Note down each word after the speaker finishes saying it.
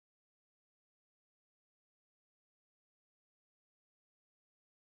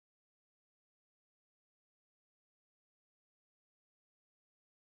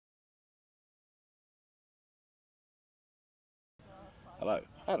Hello,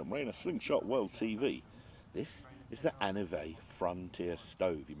 Adam Rayner, Slingshot World TV. This is the Anevay Frontier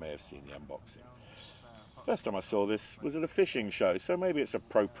stove. You may have seen the unboxing. First time I saw this was at a fishing show, so maybe it's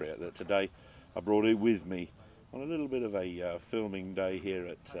appropriate that today I brought it with me on a little bit of a filming day here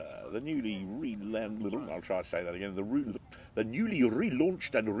at the newly I'll try to say that again, the newly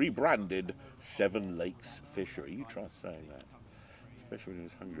relaunched and rebranded Seven Lakes Fishery. You try saying that, especially when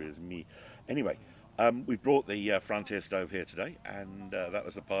you're as hungry as me. Anyway, we brought the Frontier stove here today, and that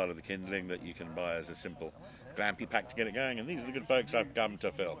was the pile of the kindling that you can buy as a simple glampy pack to get it going, and these are the good folks I've come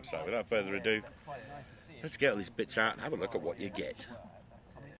to film. So without further ado, let's get all these bits out and have a look at what you get.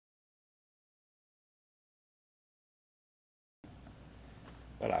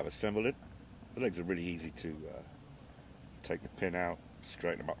 Well, I've assembled it. The legs are really easy to take the pin out,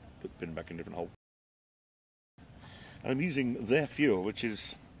 straighten them up, put the pin back in a different hole. And I'm using their fuel, which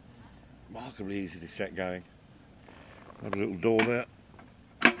is remarkably easy to set going. Got a little door there.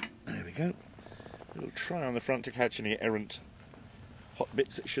 There we go. A little try on the front to catch any errant hot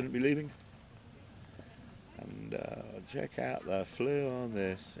bits that shouldn't be leaving. And check out the flue on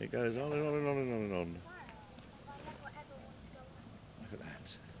this. It goes on and on and on and on and on. Look at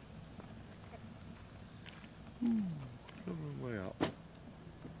that. Way up.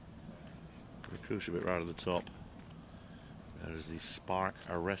 The crucial bit right at the top. There's the spark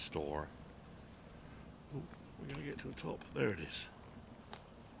arrestor. Ooh, we're going to get to the top. There it is.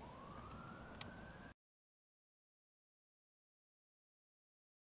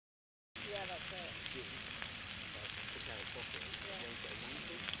 Yeah, that's it.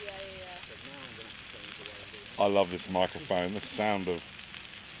 I love this microphone. The sound of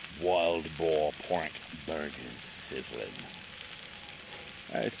wild boar pork burgers sizzling.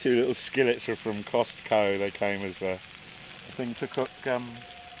 Those two little skillets were from Costco. They came as a thing to cook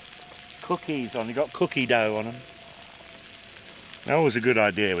cookies on. You got cookie dough on them. Now, always a good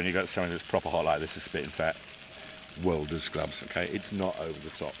idea when you got something that's proper hot like this is spitting fat. Welder's gloves, okay? It's not over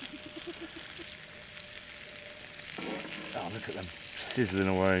the top. Oh, look at them sizzling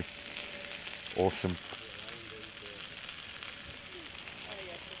away. Awesome.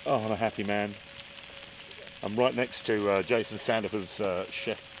 Oh, I'm a happy man. I'm right next to Jason Sandifer's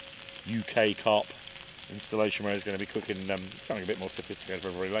Chef UK Carp installation, where he's going to be cooking something a bit more sophisticated for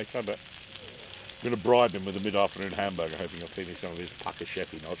everybody later, but I'm going to bribe him with a mid-afternoon hamburger, hoping he'll feed me some of his pucker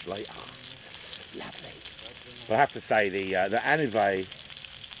chefy nods later. Lovely. But I have to say, the Anevay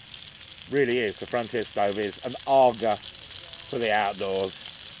really is, the Frontier stove is an auger for the outdoors.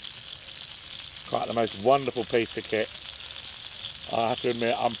 Quite the most wonderful piece of kit. I have to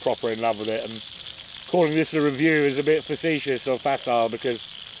admit, I'm proper in love with it, and calling this a review is a bit facetious or facile, because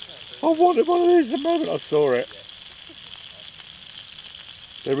I wanted one of these the moment I saw it.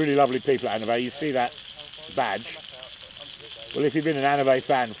 They're really lovely people at Anevay. You see that badge? Well, if you've been an Anevay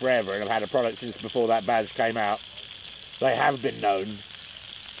fan forever and have had a product since before that badge came out, they have been known to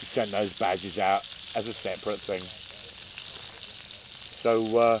send those badges out as a separate thing.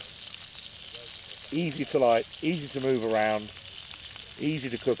 So, easy to light, easy to move around, easy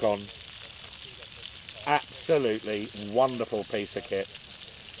to cook on. Absolutely wonderful piece of kit.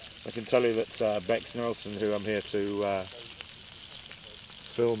 I can tell you that Bex Nelson, who I'm here to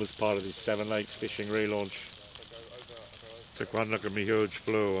film as part of the Seven Lakes fishing relaunch, took one look at me huge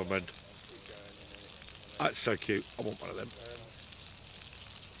flue and went, that's so cute, I want one of them.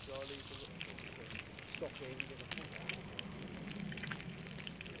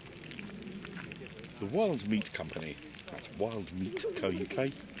 The Wild Meat Company, that's Wild Meat Co. UK.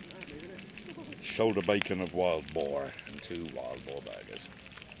 Shoulder bacon of wild boar and 2 wild boar burgers.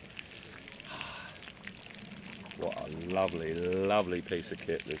 What a lovely, lovely piece of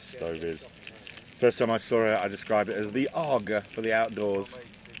kit this stove is. First time I saw it, I described it as the auger for the outdoors.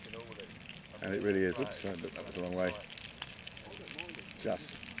 And it really is. Oops, that was the wrong way.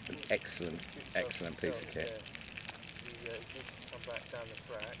 Just an excellent, excellent piece of kit.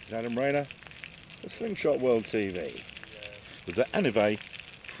 Adam Rayner, the Slingshot World TV, with the Anevay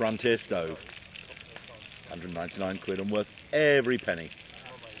Frontier stove. 199 quid and worth every penny.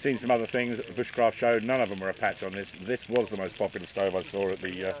 Seen some other things at the Bushcraft show, none of them were a patch on this. This was the most popular stove I saw at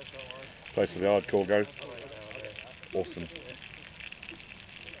the place where the hardcore go. Awesome.